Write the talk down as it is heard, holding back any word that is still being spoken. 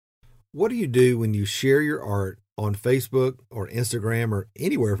What do you do when you share your art on Facebook or Instagram or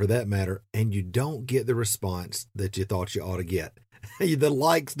anywhere for that matter, and you don't get the response that you thought you ought to get? The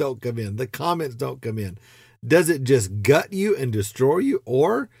likes don't come in, the comments don't come in. Does it just gut you and destroy you,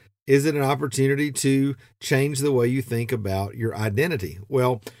 or is it an opportunity to change the way you think about your identity?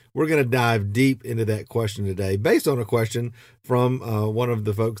 Well, we're going to dive deep into that question today based on a question from one of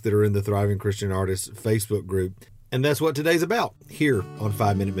the folks that are in the Thriving Christian Artists Facebook group. And that's what today's about here on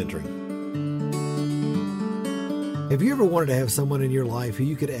 5 Minute Mentoring. Have you ever wanted to have someone in your life who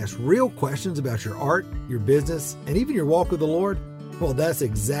you could ask real questions about your art, your business, and even your walk with the Lord? Well, that's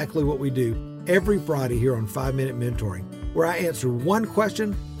exactly what we do every Friday here on 5 Minute Mentoring, where I answer one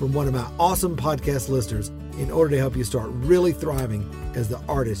question from one of my awesome podcast listeners in order to help you start really thriving as the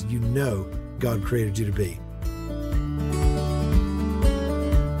artist you know God created you to be.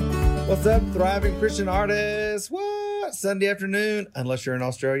 What's up, Thriving Christian Artists? What? Sunday afternoon, unless you're in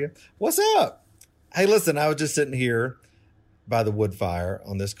Australia. What's up? Hey, listen, I was just sitting here by the wood fire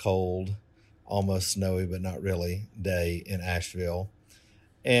on this cold, almost snowy, but not really, day in Asheville.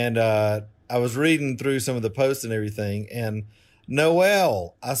 And I was reading through some of the posts and everything. And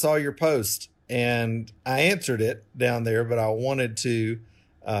Noel, I saw your post and I answered it down there, but I wanted to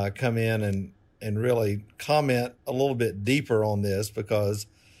come in and really comment a little bit deeper on this, because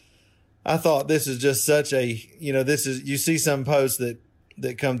I thought this is just such a, you see some posts that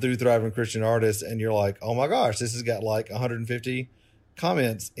come through Thriving Christian Artists and you're like, oh my gosh, this has got like 150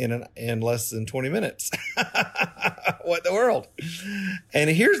 comments in less than 20 minutes. What the world? And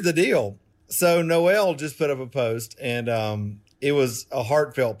here's the deal. So Noelle just put up a post, and it was a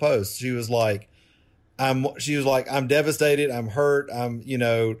heartfelt post. She was like, I'm devastated. I'm hurt.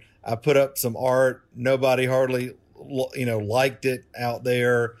 I put up some art. Nobody hardly, liked it out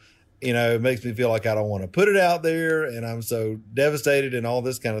there. It makes me feel like I don't want to put it out there, and I'm so devastated and all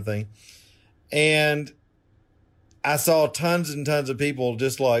this kind of thing. And I saw tons and tons of people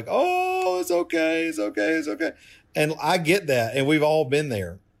just like, oh, it's okay. It's okay. It's okay. And I get that. And we've all been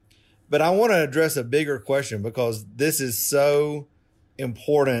there. But I want to address a bigger question, because this is so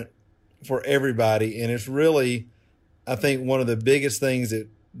important for everybody. And it's really, I think, one of the biggest things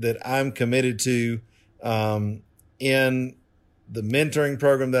that I'm committed to in the mentoring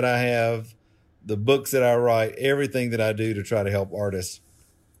program that I have, the books that I write, everything that I do to try to help artists.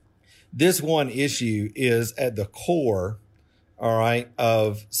 This one issue is at the core, all right,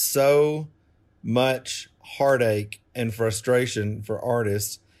 of so much heartache and frustration for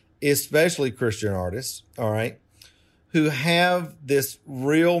artists, especially Christian artists, all right, who have this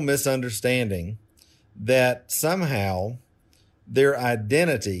real misunderstanding that somehow their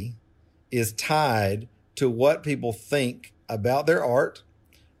identity is tied to what people think about their art,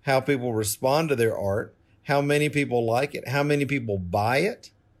 how people respond to their art, how many people like it, how many people buy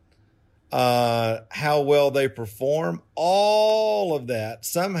it, how well they perform, all of that.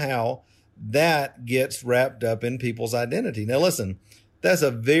 Somehow that gets wrapped up in people's identity. Now, listen, that's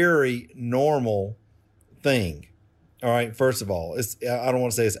a very normal thing. All right. First of all, I don't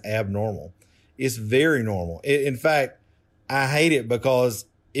want to say it's abnormal. It's very normal. In fact, I hate it because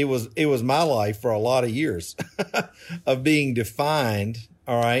it was my life for a lot of years of being defined,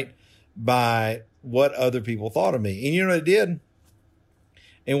 all right, by what other people thought of me. And you know what it did?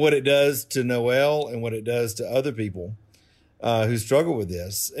 And what it does to Noelle and what it does to other people who struggle with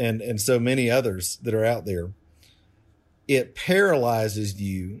this, and so many others that are out there, it paralyzes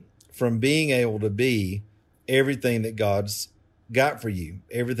you from being able to be everything that God's got for you,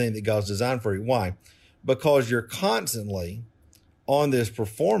 everything that God's designed for you. Why? Because you're constantly on this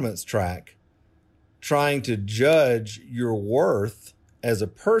performance track, trying to judge your worth as a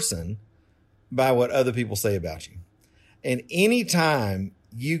person by what other people say about you. And anytime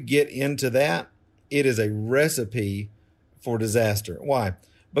you get into that, it is a recipe for disaster. Why?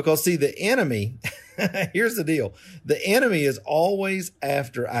 Because see, the enemy, here's the deal. The enemy is always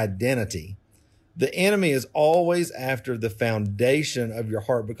after identity. The enemy is always after the foundation of your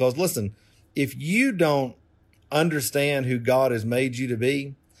heart. Because listen, if you don't understand who God has made you to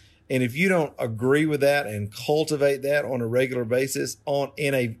be, and if you don't agree with that and cultivate that on a regular basis,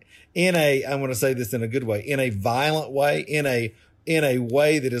 in a I'm going to say this in a good way, in a violent way, in a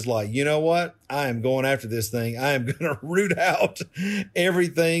way that is like, you know what? I am going after this thing. I am going to root out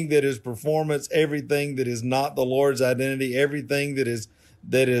everything that is performance, everything that is not the Lord's identity, everything that is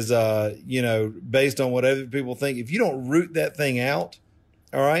based on what other people think. If you don't root that thing out,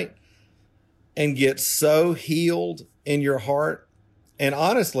 all right, and get so healed in your heart. And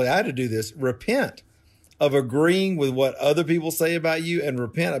honestly, I had to do this. Repent of agreeing with what other people say about you, and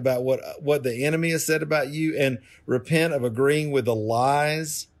repent about what the enemy has said about you, and repent of agreeing with the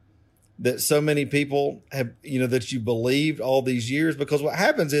lies that so many people have, that you believed all these years? Because what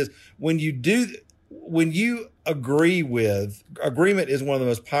happens is when you agreement is one of the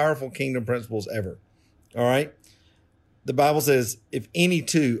most powerful kingdom principles ever. All right. The Bible says, if any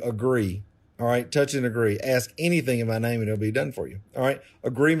two agree, all right, touch and agree, ask anything in my name and it'll be done for you. All right.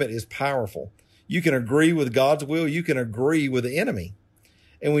 Agreement is powerful. You can agree with God's will. You can agree with the enemy.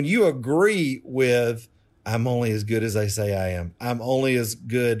 And when you agree with, I'm only as good as they say I am. I'm only as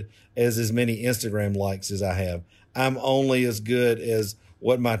good as many Instagram likes as I have. I'm only as good as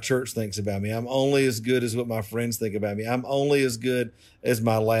what my church thinks about me. I'm only as good as what my friends think about me. I'm only as good as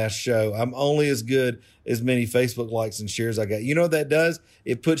my last show. I'm only as good as many Facebook likes and shares I got. You know what that does?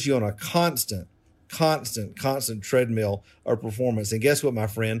 It puts you on a constant treadmill of performance. And guess what, my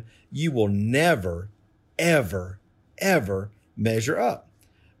friend? You will never, ever, ever measure up,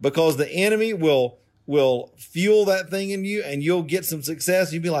 because the enemy will fuel that thing in you and you'll get some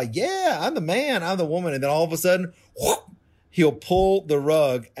success. You'll be like, yeah, I'm the man, I'm the woman. And then all of a sudden, whoop, he'll pull the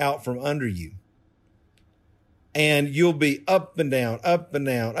rug out from under you and you'll be up and down, up and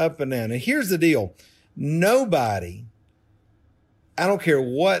down, up and down. And here's the deal. Nobody, I don't care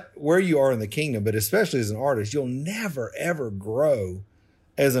where you are in the kingdom, but especially as an artist, you'll never, ever grow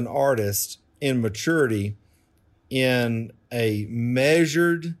as an artist in maturity in a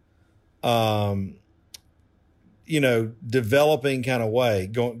measured, developing kind of way,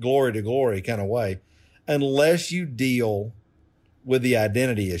 going glory to glory kind of way, unless you deal with the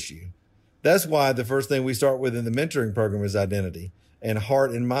identity issue. That's why the first thing we start with in the mentoring program is identity and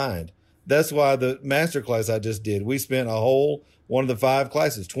heart and mind. That's why the masterclass I just did, we spent one of the 5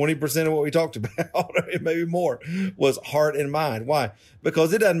 classes, 20% of what we talked about, maybe more, was heart and mind. Why?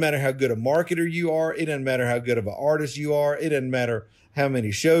 Because it doesn't matter how good a marketer you are. It doesn't matter how good of an artist you are. It doesn't matter how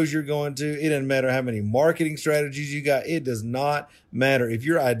many shows you're going to. It doesn't matter how many marketing strategies you got. It does not matter. If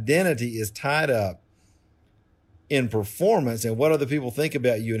your identity is tied up in performance and what other people think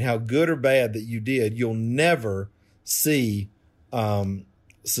about you and how good or bad that you did, you'll never see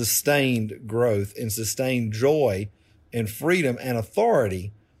sustained growth and sustained joy and freedom and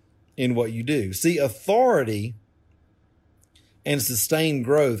authority in what you do. See, authority and sustained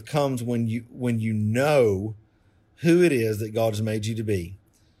growth comes when you know who it is that God has made you to be.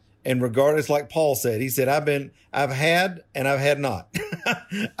 And regardless, like Paul said, he said, I've had and I've had not.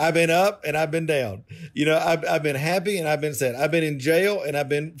 I've been up and I've been down. I've been happy and I've been sad. I've been in jail and I've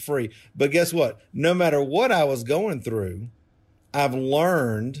been free. But guess what? No matter what I was going through, I've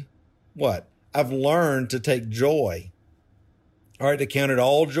learned what? I've learned to take joy. All right, to count it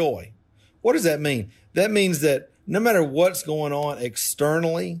all joy. What does that mean? That means that no matter what's going on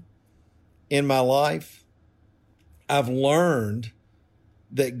externally in my life, I've learned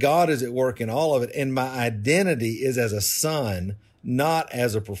that God is at work in all of it, and my identity is as a son, not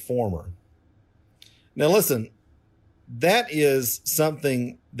as a performer. Now listen, that is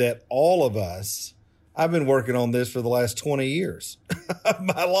something that all of us, I've been working on this for the last 20 years of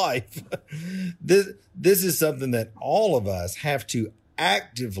my life. This is something that all of us have to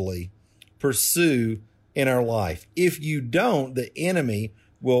actively pursue in our life. If you don't, the enemy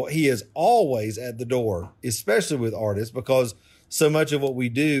he is always at the door, especially with artists, because so much of what we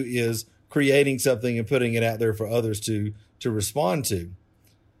do is creating something and putting it out there for others to respond to.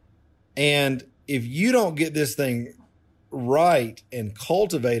 And if you don't get this thing right and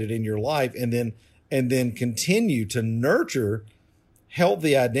cultivated in your life and then continue to nurture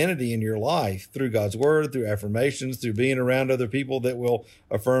healthy identity in your life through God's word, through affirmations, through being around other people that will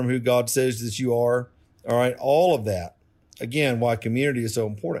affirm who God says that you are. All right. All of that. Again, why community is so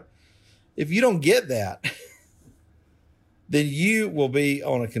important. If you don't get that, then you will be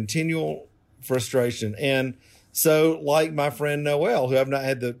on a continual frustration. And so like my friend Noel, who I've not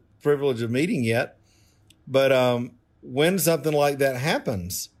had the privilege of meeting yet, but when something like that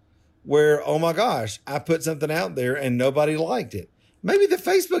happens where, oh my gosh, I put something out there and nobody liked it. Maybe the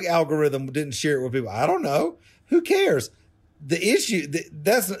Facebook algorithm didn't share it with people. I don't know. Who cares? The issue,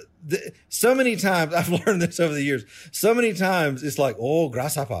 so many times, I've learned this over the years, so many times it's like, oh,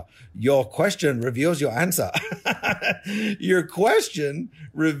 grasshopper, your question reveals your answer. Your question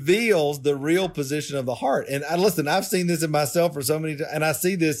reveals the real position of the heart. And listen, I've seen this in myself for so many times, and I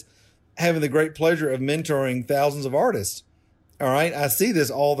see this having the great pleasure of mentoring thousands of artists. All right. I see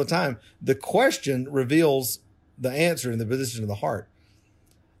this all the time. The question reveals the answer in the position of the heart.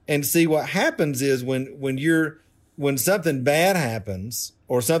 And see, what happens is when something bad happens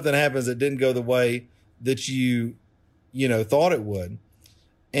or something happens that didn't go the way that you thought it would.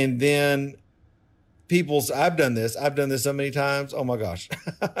 And then I've done this so many times. Oh my gosh.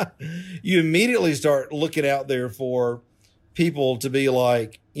 You immediately start looking out there for people to be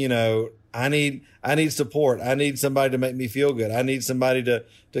like, I need support. I need somebody to make me feel good. I need somebody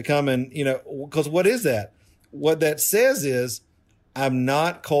to come and, because what is that? What that says is I'm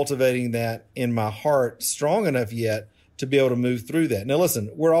not cultivating that in my heart strong enough yet to be able to move through that. Now,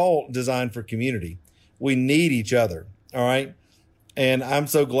 listen, we're all designed for community. We need each other. All right. And I'm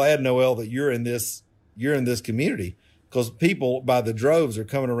so glad, Noel, that you're in this community, because people by the droves are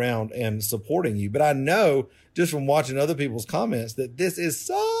coming around and supporting you. But I know just from watching other people's comments that this is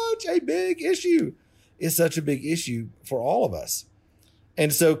such a big issue. It's such a big issue for all of us.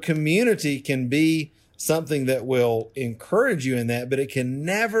 And so community can be something that will encourage you in that, but it can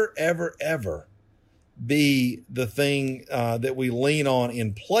never, ever, ever be the thing that we lean on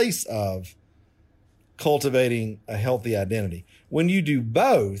in place of cultivating a healthy identity. When you do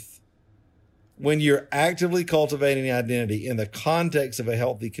both, when you're actively cultivating identity in the context of a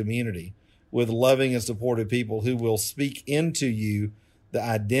healthy community with loving and supportive people who will speak into you the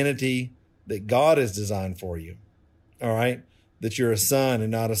identity that God has designed for you. All right. That you're a son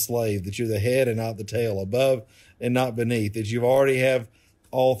and not a slave, that you're the head and not the tail, above and not beneath, that you already have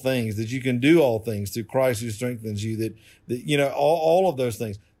all things, that you can do all things through Christ who strengthens you, that all of those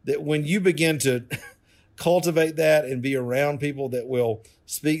things, that when you begin to cultivate that and be around people that will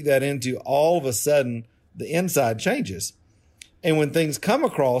speak that into, all of a sudden the inside changes. And when things come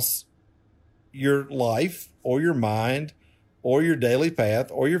across your life or your mind or your daily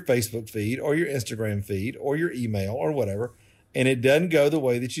path or your Facebook feed or your Instagram feed or your email or whatever, and it doesn't go the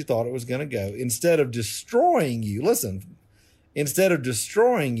way that you thought it was going to go, instead of destroying you,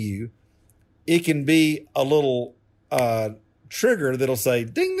 it can be a little trigger that'll say,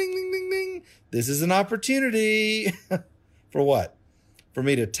 ding, ding, ding, ding, ding. This is an opportunity for what? For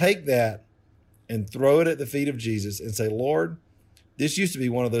me to take that and throw it at the feet of Jesus and say, Lord, this used to be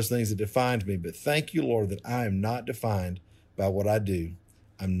one of those things that defined me, but thank you, Lord, that I am not defined by what I do.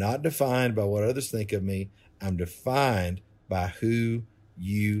 I'm not defined by what others think of me. I'm defined by who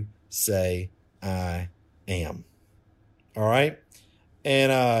you say I am. All right.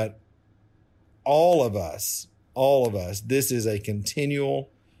 And all of us, this is a continual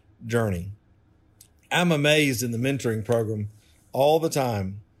journey. I'm amazed in the mentoring program all the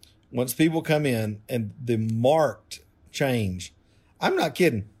time. Once people come in and the marked change, I'm not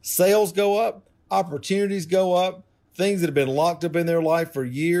kidding. Sales go up, opportunities go up, things that have been locked up in their life for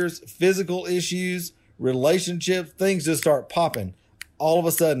years, physical issues, relationships, things just start popping. All of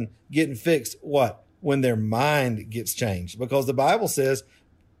a sudden getting fixed. What? When their mind gets changed. Because the Bible says,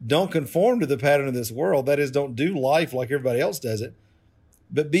 don't conform to the pattern of this world. That is, don't do life like everybody else does it,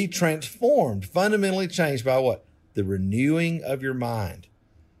 but be transformed, fundamentally changed by what? The renewing of your mind.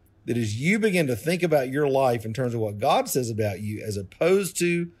 That as you begin to think about your life in terms of what God says about you, as opposed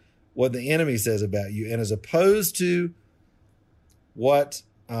to what the enemy says about you, and as opposed to what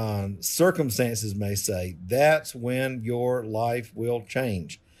circumstances may say, that's when your life will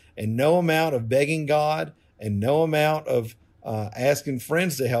change. And no amount of begging God and no amount of asking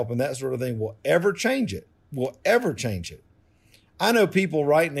friends to help and that sort of thing will ever change it. I know people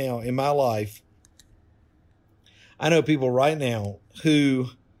right now in my life, who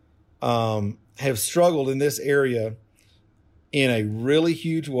have struggled in this area in a really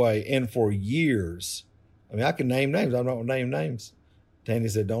huge way. And for years, I mean, I can name names. I'm not going to name names. Tanya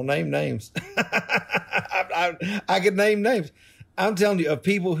said, don't name names. I could name names. I'm telling you, of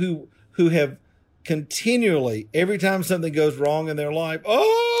people who have continually, every time something goes wrong in their life,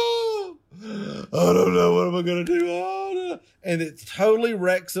 I don't know, what am I going to do? Oh, no. And it totally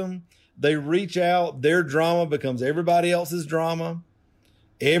wrecks them. They reach out. Their drama becomes everybody else's drama.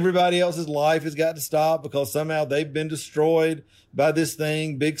 Everybody else's life has got to stop because somehow they've been destroyed by this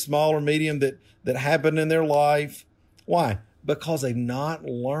thing, big, small, or medium, that happened in their life. Why? Because they've not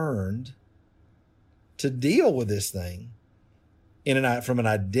learned to deal with this thing from an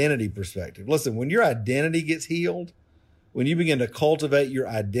identity perspective. Listen, when your identity gets healed, when you begin to cultivate your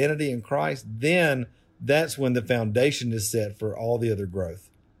identity in Christ, then that's when the foundation is set for all the other growth.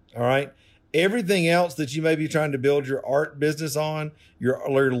 All right. Everything else that you may be trying to build your art business on,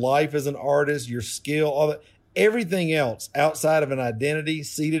 your life as an artist, your skill, all that, everything else outside of an identity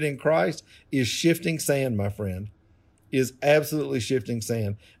seated in Christ is shifting sand, my friend, is absolutely shifting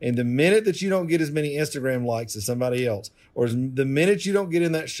sand. And the minute that you don't get as many Instagram likes as somebody else, or the minute you don't get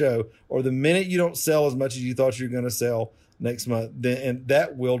in that show, or the minute you don't sell as much as you thought you were going to sell next month, then and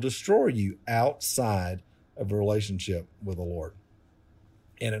that will destroy you outside of a relationship with the Lord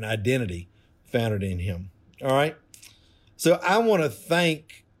and an identity founded in Him. All right. So I want to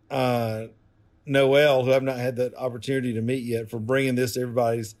thank Noel, who I've not had that opportunity to meet yet, for bringing this to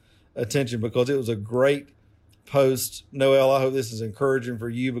everybody's attention, because it was a great post. Noel, I hope this is encouraging for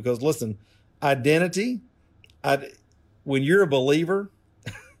you because listen, identity, when you're a believer,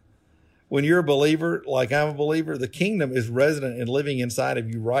 like I'm a believer, the kingdom is resident and living inside of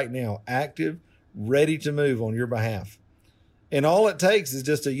you right now, active, ready to move on your behalf. And all it takes is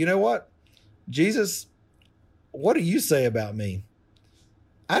just you know what? Jesus, what do you say about me?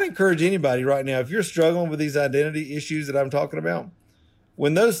 I'd encourage anybody right now, if you're struggling with these identity issues that I'm talking about,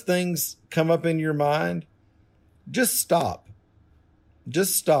 when those things come up in your mind, just stop.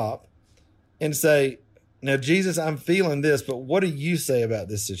 Just stop and say, now, Jesus, I'm feeling this, but what do you say about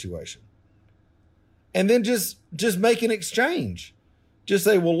this situation? And then just make an exchange. Just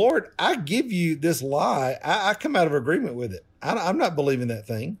say, well, Lord, I give you this lie. I come out of agreement with it. I'm not believing that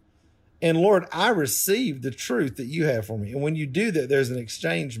thing. And Lord, I receive the truth that you have for me. And when you do that, there's an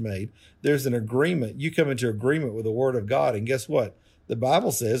exchange made. There's an agreement. You come into agreement with the word of God. And guess what? The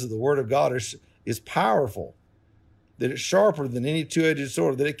Bible says that the word of God is powerful, that it's sharper than any two-edged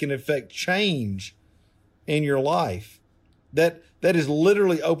sword, that it can affect change in your life. That is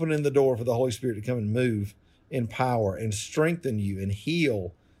literally opening the door for the Holy Spirit to come and move in power and strengthen you and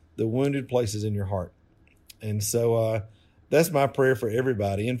heal the wounded places in your heart. And so that's my prayer for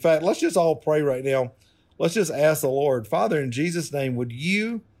everybody. In fact, let's just all pray right now. Let's just ask the Lord, Father, in Jesus' name, would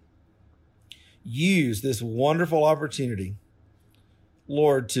you use this wonderful opportunity,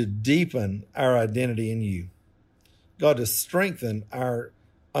 Lord, to deepen our identity in you. God, to strengthen our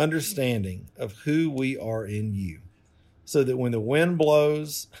understanding of who we are in you, so that when the wind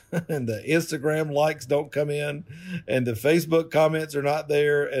blows and the Instagram likes don't come in and the Facebook comments are not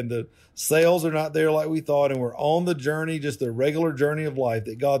there and the sales are not there like we thought, and we're on the journey, just the regular journey of life,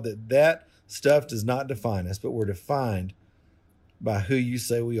 that God, that stuff does not define us, but we're defined by who you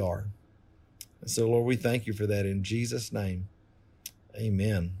say we are. And so, Lord, we thank you for that in Jesus' name.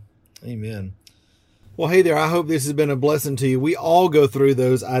 Amen. Amen. Well, hey there. I hope this has been a blessing to you. We all go through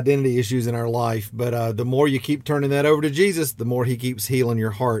those identity issues in our life, but the more you keep turning that over to Jesus, the more he keeps healing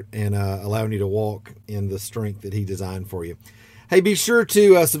your heart and allowing you to walk in the strength that he designed for you. Hey, be sure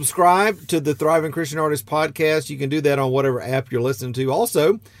to subscribe to the Thriving Christian Artist podcast. You can do that on whatever app you're listening to.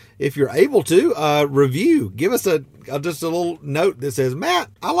 Also, if you're able to, review. Give us just a little note that says, Matt,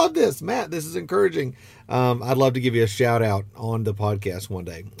 I love this. Matt, this is encouraging. I'd love to give you a shout out on the podcast one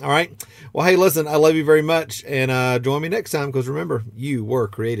day. All right. Well, hey, listen, I love you very much. And join me next time because remember, you were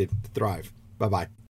created to thrive. Bye-bye.